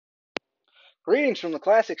Greetings from the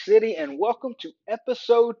Classic City, and welcome to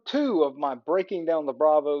episode 2 of my Breaking Down the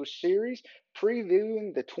Bravos series,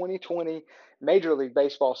 previewing the 2020 Major League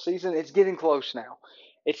Baseball season. It's getting close now.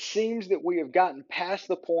 It seems that we have gotten past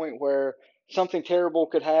the point where something terrible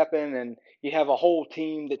could happen and you have a whole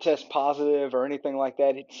team that tests positive or anything like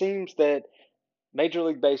that. It seems that Major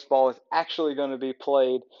League Baseball is actually going to be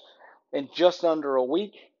played in just under a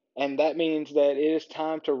week. And that means that it is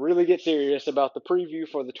time to really get serious about the preview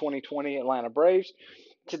for the 2020 Atlanta Braves.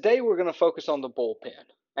 Today, we're going to focus on the bullpen.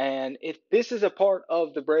 And if this is a part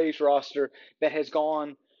of the Braves roster that has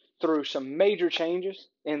gone through some major changes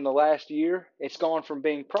in the last year. It's gone from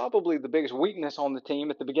being probably the biggest weakness on the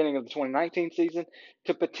team at the beginning of the 2019 season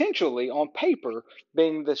to potentially, on paper,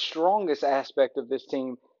 being the strongest aspect of this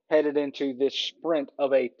team headed into this sprint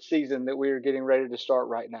of a season that we are getting ready to start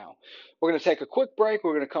right now. We're going to take a quick break.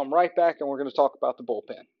 We're going to come right back and we're going to talk about the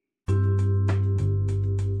bullpen.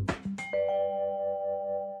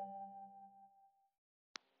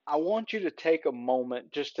 I want you to take a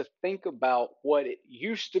moment just to think about what it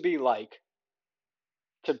used to be like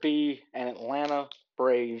to be an Atlanta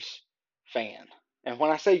Braves fan. And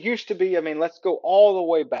when I say used to be, I mean let's go all the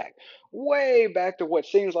way back to what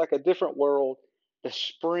seems like a different world, the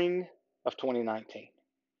spring of 2019.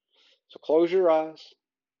 So close your eyes,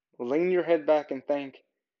 lean your head back and think.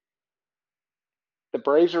 The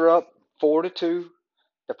Braves are up 4-2.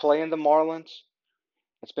 They're playing the Marlins.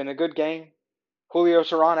 It's been a good game. Julio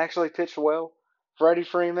Teheran actually pitched well. Freddie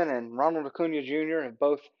Freeman and Ronald Acuna Jr. have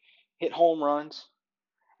both hit home runs.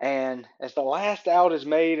 And as the last out is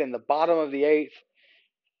made in the bottom of the eighth,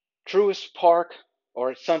 Truist Park,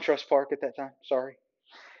 or SunTrust Park at that time, sorry,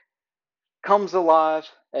 comes alive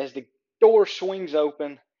as the door swings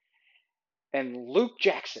open and Luke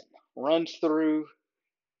Jackson runs through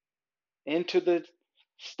into the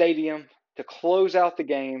stadium to close out the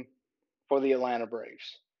game for the Atlanta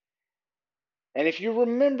Braves. And if you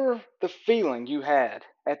remember the feeling you had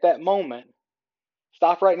at that moment,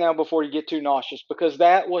 stop right now before you get too nauseous, because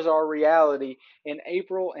that was our reality in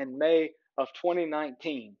April and May of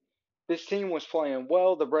 2019. This team was playing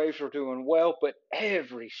well, the Braves were doing well, but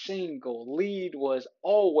every single lead was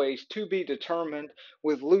always to be determined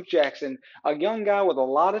with Luke Jackson, a young guy with a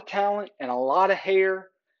lot of talent and a lot of hair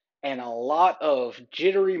and a lot of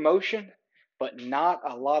jittery motion, but not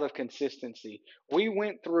a lot of consistency. We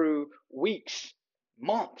went through weeks,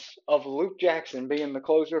 months of Luke Jackson being the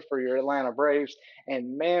closer for your Atlanta Braves,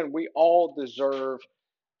 and man, we all deserve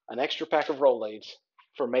an extra pack of Rolaids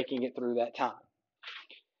for making it through that time.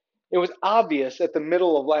 It was obvious at the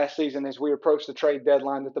middle of last season as we approached the trade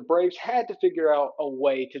deadline that the Braves had to figure out a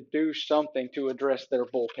way to do something to address their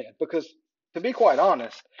bullpen. Because, to be quite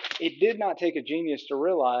honest, it did not take a genius to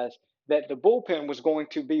realize that the bullpen was going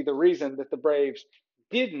to be the reason that the Braves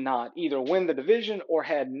did not either win the division or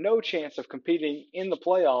had no chance of competing in the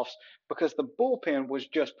playoffs because the bullpen was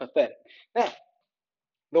just pathetic. Now,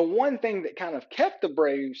 the one thing that kind of kept the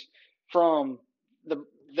Braves from the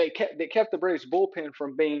that kept the Braves bullpen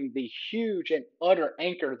from being the huge and utter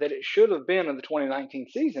anchor that it should have been in the 2019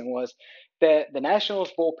 season was that the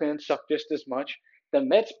Nationals bullpen sucked just as much, the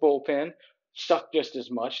Mets bullpen sucked just as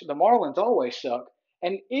much, the Marlins always suck,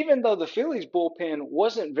 and even though the Phillies bullpen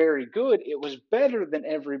wasn't very good, it was better than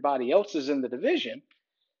everybody else's in the division.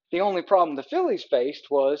 The only problem the Phillies faced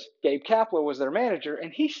was Gabe Kapler was their manager,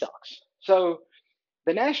 and he sucks. So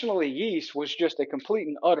the National League East was just a complete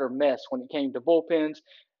and utter mess when it came to bullpens,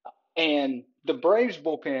 and the Braves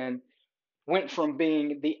bullpen went from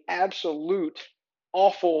being the absolute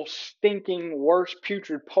awful, stinking, worst,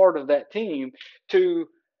 putrid part of that team to,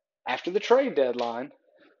 after the trade deadline,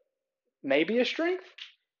 maybe a strength.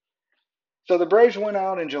 So the Braves went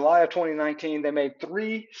out in July of 2019. They made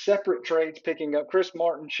three separate trades, picking up Chris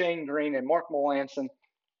Martin, Shane Green, and Mark Melancon,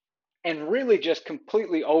 and really just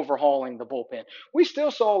completely overhauling the bullpen. We still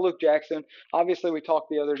saw Luke Jackson. Obviously, we talked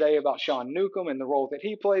the other day about Sean Newcomb and the role that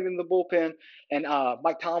he played in the bullpen, and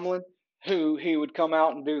Mike Tomlin, who he would come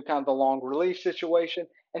out and do kind of the long relief situation,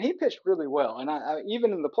 and he pitched really well. And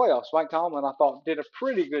even in the playoffs, Mike Tomlin, I thought, did a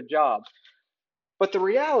pretty good job. But the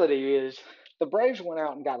reality is, the Braves went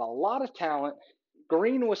out and got a lot of talent.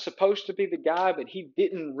 Green was supposed to be the guy, but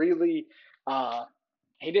uh,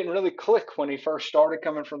 he didn't really click when he first started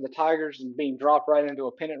coming from the Tigers and being dropped right into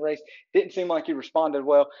a pennant race. Didn't seem like he responded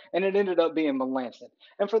well, and it ended up being Melancon.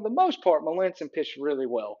 And for the most part, Melancon pitched really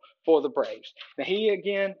well for the Braves. Now he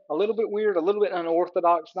again a little bit weird, a little bit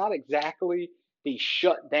unorthodox, not exactly the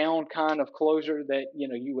shut down kind of closer that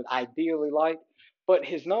you would ideally like, but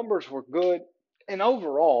his numbers were good. And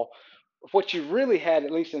overall, what you really had,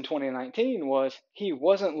 at least in 2019, was he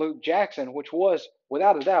wasn't Luke Jackson, which was,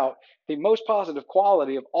 without a doubt, the most positive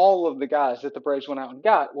quality of all of the guys that the Braves went out and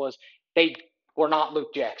got was they were not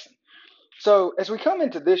Luke Jackson. So as we come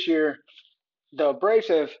into this year, the Braves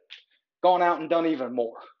have gone out and done even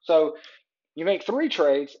more. So you make three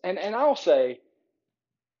trades, and I'll say,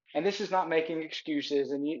 and this is not making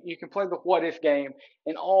excuses, and you can play the what if game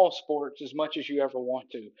in all sports as much as you ever want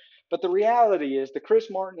to. But the reality is the Chris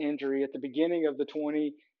Martin injury at the beginning of the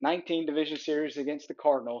 2019 division series against the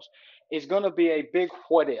Cardinals is going to be a big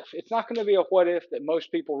what if. It's not going to be a what if that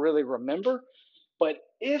most people really remember. But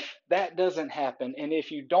if that doesn't happen, and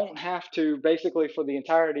if you don't have to basically for the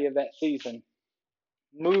entirety of that season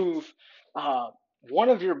move uh, one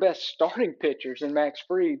of your best starting pitchers in Max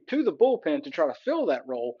Fried to the bullpen to try to fill that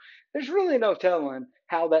role, there's really no telling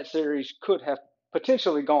how that series could have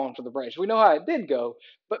potentially gone for the Braves. We know how it did go,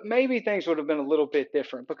 but maybe things would have been a little bit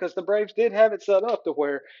different because the Braves did have it set up to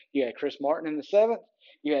where you had Chris Martin in the seventh,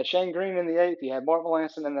 you had Shane Green in the eighth, you had Mark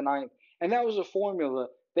Melanson in the ninth, and that was a formula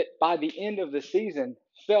that by the end of the season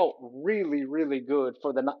felt really, really good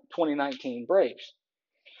for the 2019 Braves.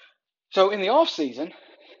 So in the offseason,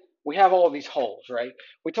 we have all these holes, right?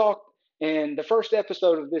 We talked in the first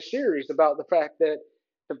episode of this series about the fact that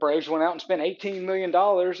the Braves went out and spent $18 million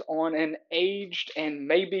on an aged and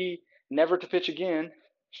maybe never to pitch again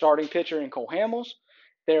starting pitcher in Cole Hamels.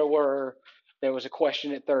 There were there was a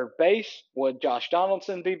question at third base. Would Josh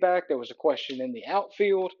Donaldson be back? There was a question in the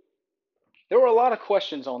outfield. There were a lot of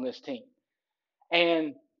questions on this team.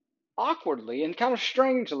 And awkwardly and kind of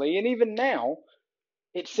strangely, and even now,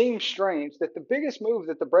 it seems strange that the biggest move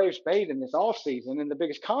that the Braves made in this offseason and the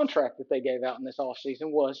biggest contract that they gave out in this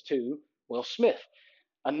offseason was to Will Smith,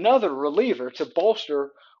 another reliever to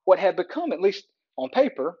bolster what had become, at least on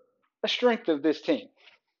paper, a strength of this team.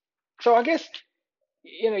 So I guess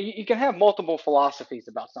you can have multiple philosophies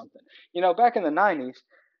about something. Back in the '90s,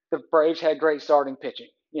 the Braves had great starting pitching.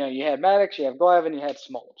 You had Maddox, you had Glavine, you had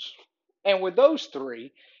Smoltz, and with those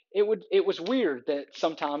three, it was weird that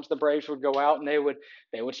sometimes the Braves would go out and they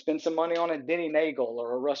would spend some money on a Denny Nagel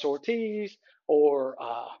or a Russ Ortiz or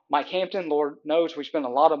Mike Hampton. Lord knows we spent a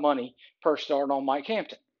lot of money per start on Mike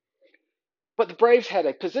Hampton. But the Braves had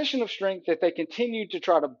a position of strength that they continued to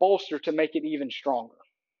try to bolster to make it even stronger.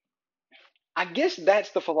 I guess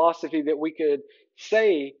that's the philosophy that we could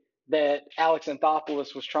say that Alex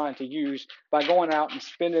Anthopoulos was trying to use by going out and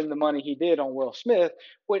spending the money he did on Will Smith,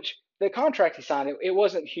 which the contract he signed, it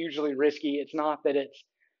wasn't hugely risky. It's not that it's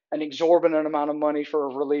an exorbitant amount of money for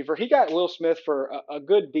a reliever. He got Will Smith for a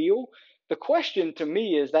good deal. The question to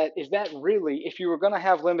me is that really, if you were going to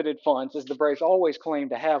have limited funds, as the Braves always claim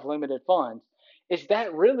to have limited funds, is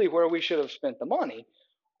that really where we should have spent the money?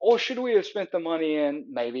 Or should we have spent the money in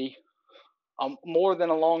maybe more than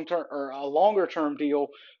a long term or a longer term deal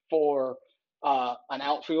for an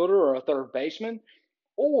outfielder or a third baseman,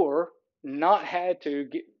 or not had to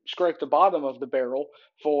scrape the bottom of the barrel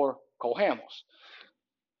for Cole Hamels?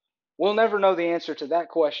 We'll never know the answer to that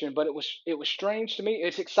question, but it was strange to me.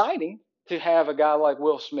 It's exciting to have a guy like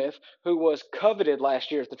Will Smith, who was coveted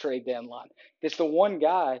last year at the trade deadline. It's the one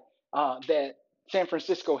guy that San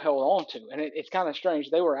Francisco held on to, and it's kind of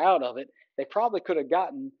strange. They were out of it. They probably could have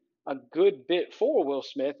gotten a good bit for Will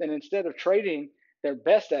Smith, and instead of trading their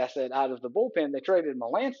best asset out of the bullpen, they traded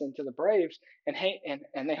Melanson to the Braves, and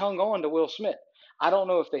they hung on to Will Smith. I don't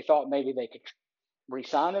know if they thought maybe they could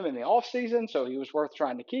re-sign him in the offseason, so he was worth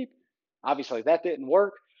trying to keep. Obviously, that didn't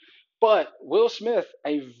work. But Will Smith,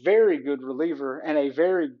 a very good reliever and a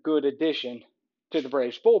very good addition to the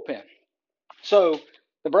Braves bullpen. So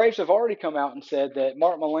the Braves have already come out and said that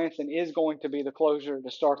Mark Melanson is going to be the closer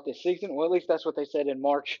to start this season. Well, at least that's what they said in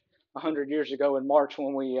March, 100 years ago in March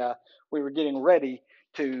when we were getting ready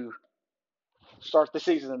to start the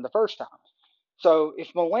season the first time. So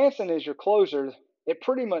if Melanson is your closer, it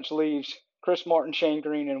pretty much leaves Chris Martin, Shane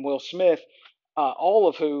Green, and Will Smith, all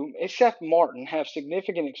of whom, except Martin, have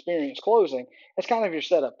significant experience closing as kind of your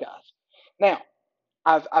setup guys. Now,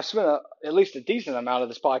 I've spent at least a decent amount of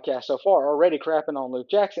this podcast so far already crapping on Luke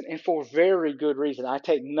Jackson, and for very good reason. I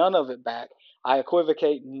take none of it back. I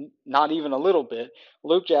equivocate not even a little bit.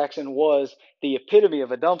 Luke Jackson was the epitome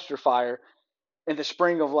of a dumpster fire in the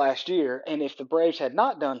spring of last year, and if the Braves had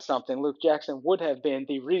not done something, Luke Jackson would have been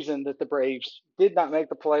the reason that the Braves did not make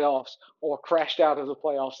the playoffs or crashed out of the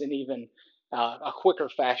playoffs in even a quicker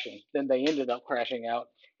fashion than they ended up crashing out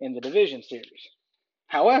in the division series.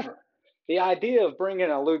 However, the idea of bringing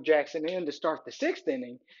a Luke Jackson in to start the sixth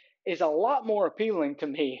inning is a lot more appealing to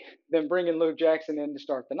me than bringing Luke Jackson in to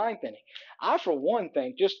start the ninth inning. I, for one,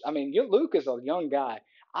 think Luke is a young guy.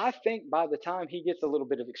 I think by the time he gets a little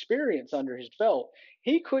bit of experience under his belt,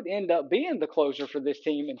 he could end up being the closer for this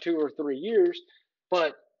team in 2 or 3 years.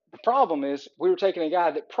 But the problem is, we were taking a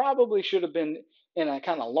guy that probably should have been in a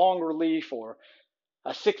kind of long relief or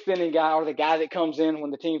a sixth inning guy, or the guy that comes in when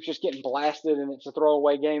the team's just getting blasted and it's a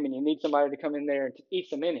throwaway game and you need somebody to come in there and eat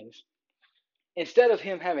some innings. Instead of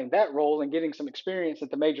him having that role and getting some experience at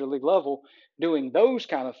the major league level doing those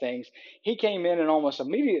kind of things, he came in and almost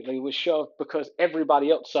immediately was shoved because everybody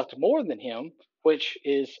else sucked more than him, which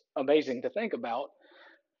is amazing to think about.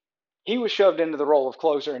 He was shoved into the role of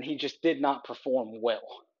closer and he just did not perform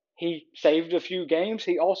well. He saved a few games.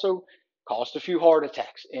 He also caused a few heart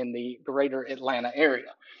attacks in the greater Atlanta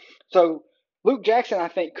area. So Luke Jackson, I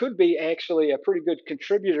think, could be actually a pretty good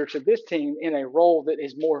contributor to this team in a role that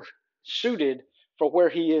is more suited for where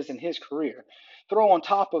he is in his career. Throw on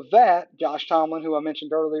top of that Josh Tomlin, who I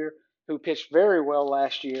mentioned earlier, who pitched very well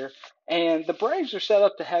last year, and the Braves are set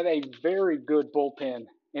up to have a very good bullpen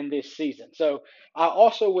in this season. So I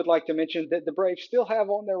also would like to mention that the Braves still have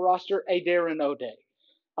on their roster a Darren O'Day.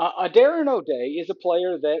 Darren O'Day is a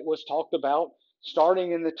player that was talked about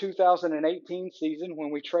starting in the 2018 season when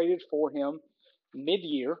we traded for him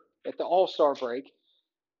mid-year at the All-Star break.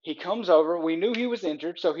 He comes over. We knew he was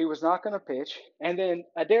injured, so he was not going to pitch. And then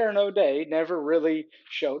Darren O'Day never really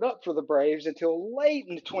showed up for the Braves until late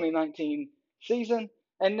in the 2019 season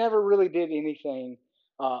and never really did anything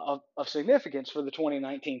of significance for the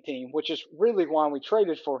 2019 team, which is really why we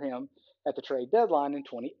traded for him at the trade deadline in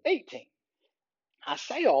 2018. I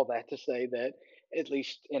say all that to say that, at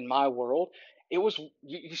least in my world, it was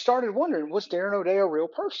you started wondering, was Darren O'Day a real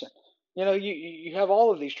person? You have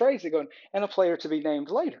all of these trades that go, and a player to be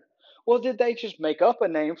named later. Well, did they just make up a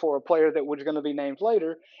name for a player that was going to be named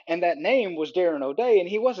later, and that name was Darren O'Day, and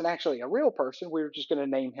he wasn't actually a real person? We were just going to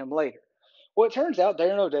name him later. Well, it turns out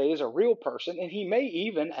Darren O'Day is a real person, and he may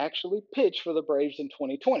even actually pitch for the Braves in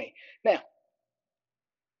 2020. Now,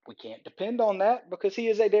 we can't depend on that because he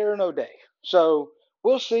is a Darren O'Day. So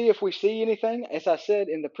we'll see if we see anything. As I said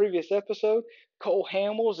in the previous episode, Cole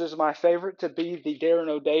Hamels is my favorite to be the Darren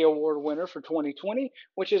O'Day Award winner for 2020,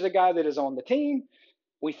 which is a guy that is on the team.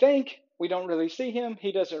 We think we don't really see him.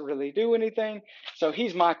 He doesn't really do anything. So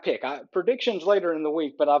he's my pick. Predictions later in the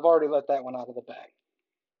week, but I've already let that one out of the bag.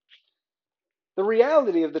 The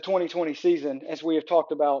reality of the 2020 season, as we have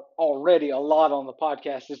talked about already a lot on the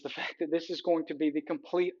podcast, is the fact that this is going to be the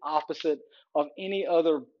complete opposite of any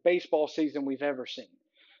other baseball season we've ever seen.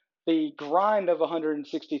 The grind of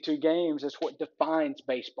 162 games is what defines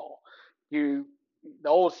baseball. The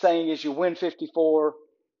old saying is you win 54,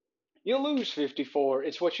 you lose 54.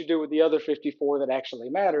 It's what you do with the other 54 that actually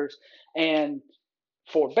matters. And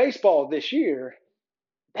for baseball this year,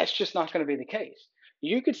 that's just not going to be the case.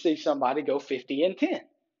 You could see somebody go 50-10.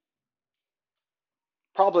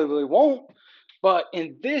 Probably won't, but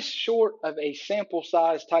in this short of a sample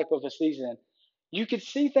size type of a season, you could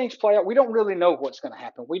see things play out. We don't really know what's going to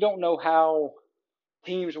happen. We don't know how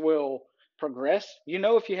teams will progress.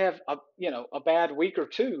 If you have a bad week or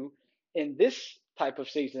two in this type of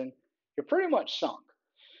season, you're pretty much sunk.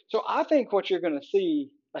 So I think what you're going to see,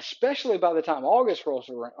 especially by the time August rolls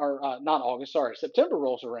around, or not August, sorry, September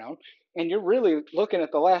rolls around, and you're really looking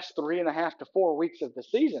at the last 3.5 to 4 weeks of the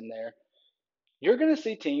season there, you're going to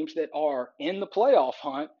see teams that are in the playoff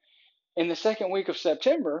hunt in the second week of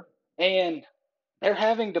September, and they're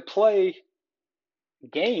having to play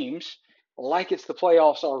games like it's the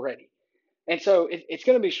playoffs already. And so it's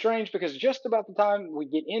going to be strange because just about the time we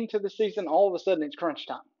get into the season, all of a sudden it's crunch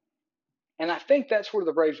time. And I think that's where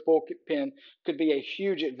the Braves bullpen could be a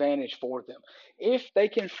huge advantage for them. If they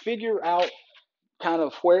can figure out kind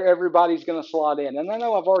of where everybody's going to slot in. And I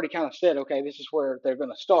know I've already kind of said, okay, this is where they're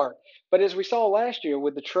going to start. But as we saw last year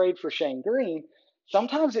with the trade for Shane Green,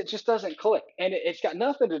 sometimes it just doesn't click. And it's got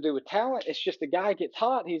nothing to do with talent. It's just the guy gets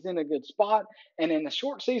hot. He's in a good spot. And in a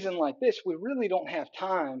short season like this, we really don't have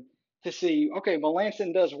time to see, okay,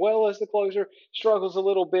 Melanson does well as the closer, struggles a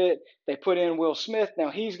little bit. They put in Will Smith. Now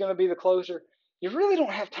he's going to be the closer. You really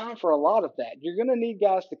don't have time for a lot of that. You're going to need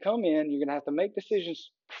guys to come in. You're going to have to make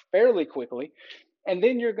decisions fairly quickly. And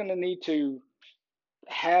then you're going to need to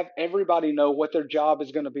have everybody know what their job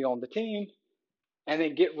is going to be on the team and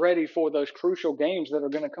then get ready for those crucial games that are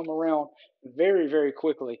going to come around very, very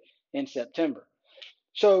quickly in September.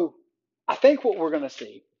 So I think what we're going to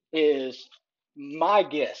see is my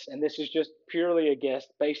guess, and this is just purely a guess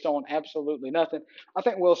based on absolutely nothing. I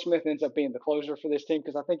think Will Smith ends up being the closer for this team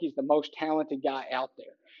because I think he's the most talented guy out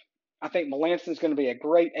there. I think Melanson's going to be a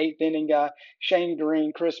great eighth inning guy. Shane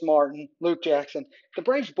Green, Chris Martin, Luke Jackson. The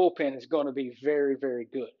Braves bullpen is going to be very, very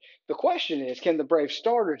good. The question is, can the Braves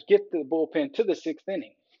starters get the bullpen to the sixth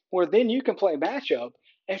inning? where then you can play matchup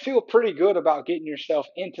and feel pretty good about getting yourself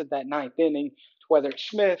into that ninth inning, whether it's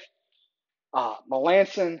Smith,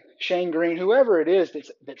 Melanson, Shane Green, whoever it is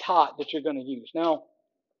that's hot that you're going to use. Now,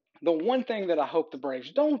 the one thing that I hope the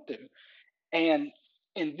Braves don't do, and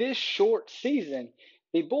in this short season,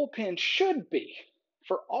 the bullpen should be,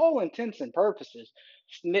 for all intents and purposes,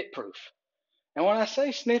 snit proof. And when I say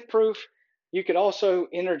snit proof, you could also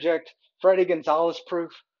interject Freddie Gonzalez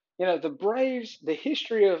proof. You know, the Braves, the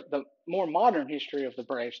history of the more modern history of the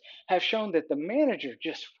Braves have shown that the manager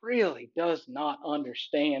just really does not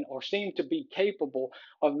understand or seem to be capable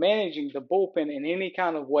of managing the bullpen in any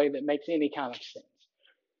kind of way that makes any kind of sense.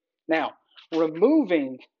 Now,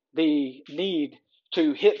 removing the need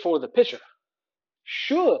to hit for the pitcher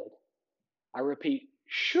should, I repeat,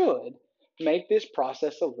 should make this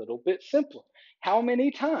process a little bit simpler. How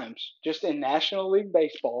many times, just in National League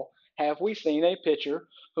Baseball, have we seen a pitcher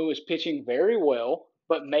who is pitching very well,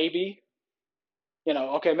 but maybe,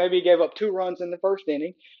 okay, maybe he gave up 2 runs in the first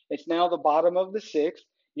inning. It's now the bottom of the sixth.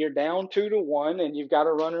 You're down 2-1, and you've got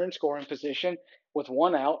a runner in scoring position with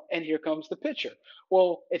 1 out, and here comes the pitcher.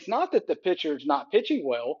 Well, it's not that the pitcher's not pitching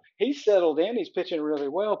well. He's settled in. He's pitching really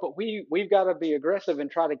well, but we've got to be aggressive and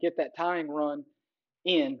try to get that tying run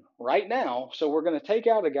in right now. So we're going to take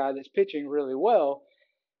out a guy that's pitching really well,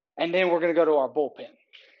 and then we're going to go to our bullpen.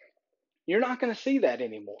 You're not going to see that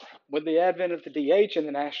anymore with the advent of the DH in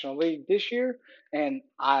the National League this year, and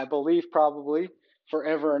I believe probably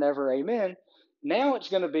forever and ever, amen. Now it's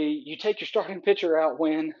going to be you take your starting pitcher out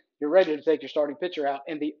when you're ready to take your starting pitcher out,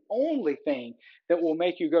 and the only thing that will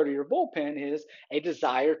make you go to your bullpen is a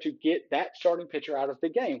desire to get that starting pitcher out of the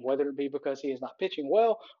game, whether it be because he is not pitching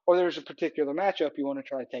well or there's a particular matchup you want to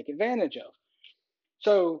try to take advantage of.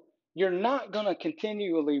 So you're not going to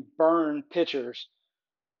continually burn pitchers,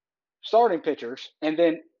 starting pitchers, and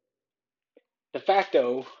then de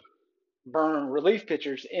facto burn relief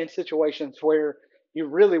pitchers in situations where you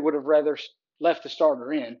really would have rather left the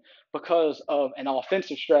starter in because of an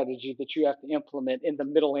offensive strategy that you have to implement in the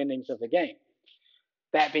middle innings of the game.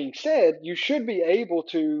 That being said, you should be able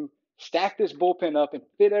to stack this bullpen up and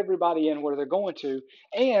fit everybody in where they're going to.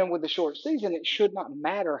 And with the short season, it should not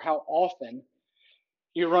matter how often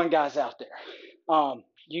you run guys out there.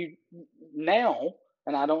 You now,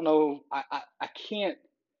 and I don't know, I can't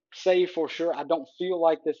say for sure. I don't feel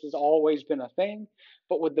like this has always been a thing,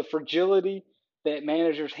 but with the fragility that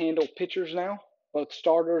managers handle pitchers now, both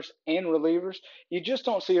starters and relievers, you just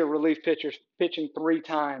don't see a relief pitcher pitching 3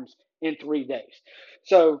 times in 3 days.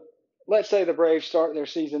 So let's say the Braves start their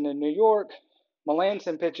season in New York.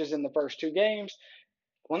 Melanson pitches in the first 2 games.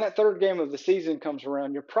 When that third game of the season comes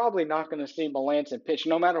around, you're probably not going to see Melanson pitch,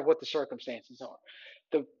 no matter what the circumstances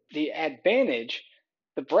are. The advantage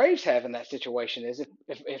the Braves have in that situation is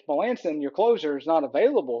if Melanson, your closer, is not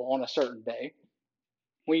available on a certain day,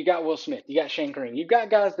 well, you got Will Smith, you got Shane Green, you've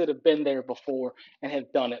got guys that have been there before and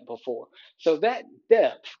have done it before. So that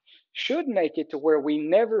depth should make it to where we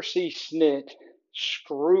never see Snit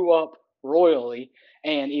screw up royally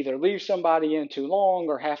and either leave somebody in too long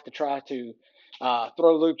or have to try to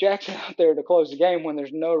throw Luke Jackson out there to close the game when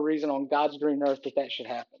there's no reason on God's green earth that should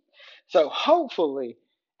happen. So hopefully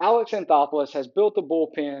Alex Anthopoulos has built a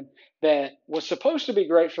bullpen that was supposed to be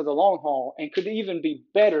great for the long haul and could even be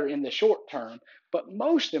better in the short term, but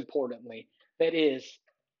most importantly, that is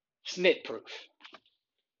snit proof.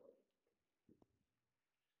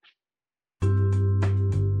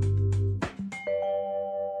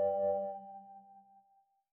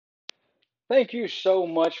 Thank you so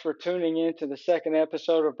much for tuning in to the second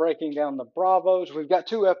episode of Breaking Down the Bravos. We've got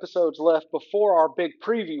 2 episodes left before our big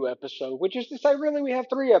preview episode, which is to say, really, we have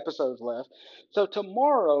 3 episodes left. So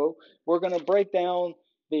tomorrow, we're going to break down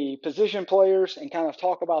the position players and kind of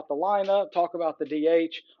talk about the lineup, talk about the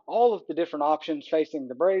DH, all of the different options facing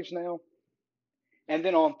the Braves now. And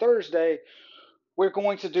then on Thursday, we're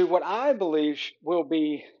going to do what I believe will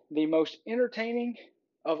be the most entertaining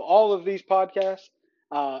of all of these podcasts.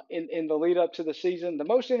 In the lead up to the season, the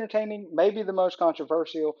most entertaining, maybe the most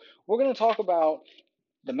controversial. We're going to talk about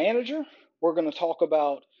the manager. We're going to talk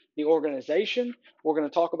about the organization. We're going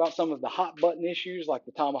to talk about some of the hot button issues like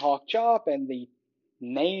the tomahawk chop and the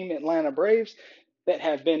name Atlanta Braves that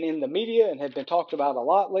have been in the media and have been talked about a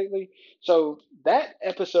lot lately. So that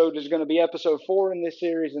episode is going to be episode 4 in this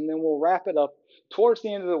series, and then we'll wrap it up towards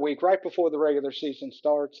the end of the week, right before the regular season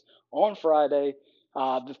starts on Friday.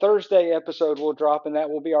 The Thursday episode will drop, and that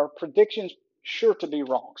will be our predictions sure to be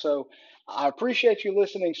wrong. So I appreciate you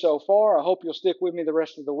listening so far. I hope you'll stick with me the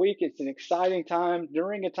rest of the week. It's an exciting time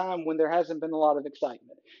during a time when there hasn't been a lot of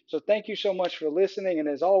excitement. So thank you so much for listening, and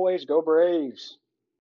as always, go Braves.